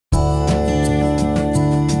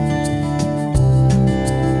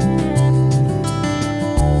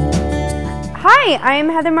Hi, I'm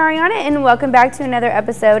Marianna and welcome back to another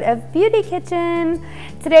episode of Beauty Kitchen.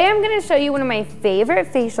 Today I'm going to show you one of my favorite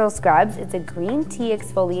facial scrubs. It's a green tea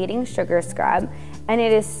exfoliating sugar scrub and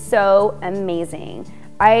it is so amazing.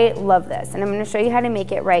 I love this and I'm going to show you how to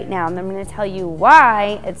make it right now and I'm going to tell you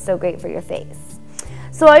why it's so great for your face.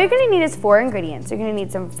 So all you're going to need is 4 ingredients. You're going to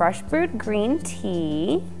need some fresh brewed green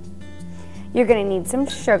tea. You're going to need some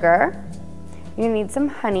sugar. You're going to need some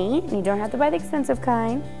honey, and you don't have to buy the expensive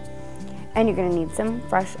kind. And you're gonna need some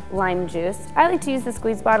fresh lime juice. I like to use the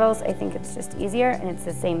squeeze bottles. I think it's just easier and it's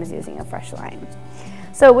the same as using a fresh lime.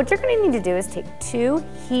 So what you're gonna need to do is take 2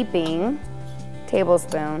 heaping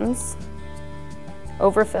tablespoons,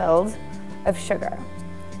 overfilled, of sugar.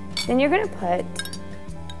 Then you're gonna put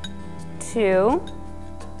 2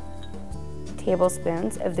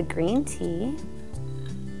 tablespoons of the green tea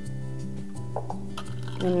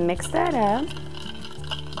and mix that up.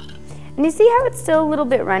 And you see how it's still a little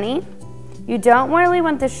bit runny? You don't really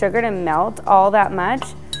want the sugar to melt all that much.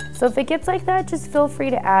 So if it gets like that, just feel free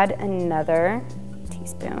to add another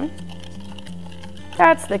teaspoon.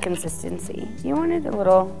 That's the consistency. You want it a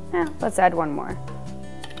little, let's add one more.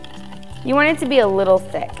 You want it to be a little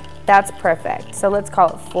thick. That's perfect. So let's call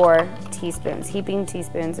it 4 teaspoons, heaping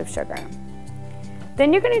teaspoons of sugar.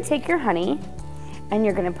 Then you're gonna take your honey and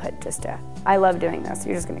you're gonna put I love doing this.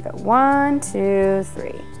 You're just gonna go 1, 2,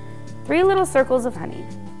 3. 3 little circles of honey.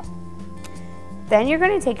 Then you're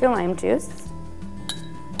going to take your lime juice,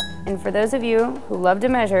 and for those of you who love to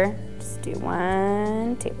measure, just do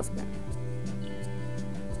 1 tablespoon.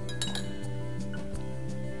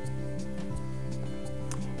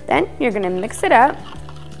 Then you're going to mix it up.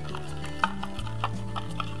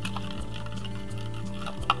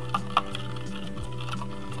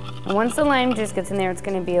 And once the lime juice gets in there, it's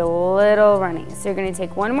going to be a little runny. So you're going to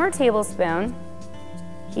take 1 more tablespoon,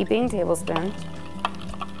 heaping tablespoon.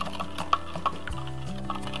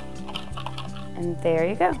 And there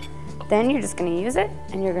you go. Then you're just gonna use it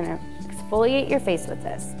and you're gonna exfoliate your face with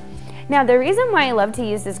this. Now the reason why I love to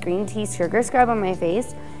use this green tea sugar scrub on my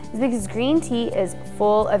face is because green tea is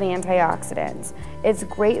full of antioxidants. It's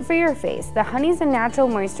great for your face. The honey's a natural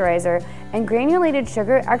moisturizer and granulated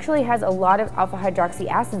sugar actually has a lot of alpha hydroxy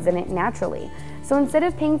acids in it naturally. So instead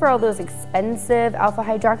of paying for all those expensive alpha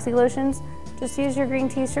hydroxy lotions, just use your green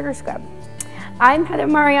tea sugar scrub. I'm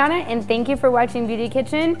Marianna and thank you for watching Beauty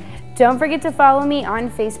Kitchen. Don't forget to follow me on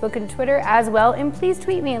Facebook and Twitter as well, and please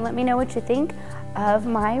tweet me and let me know what you think of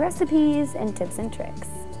my recipes and tips and tricks.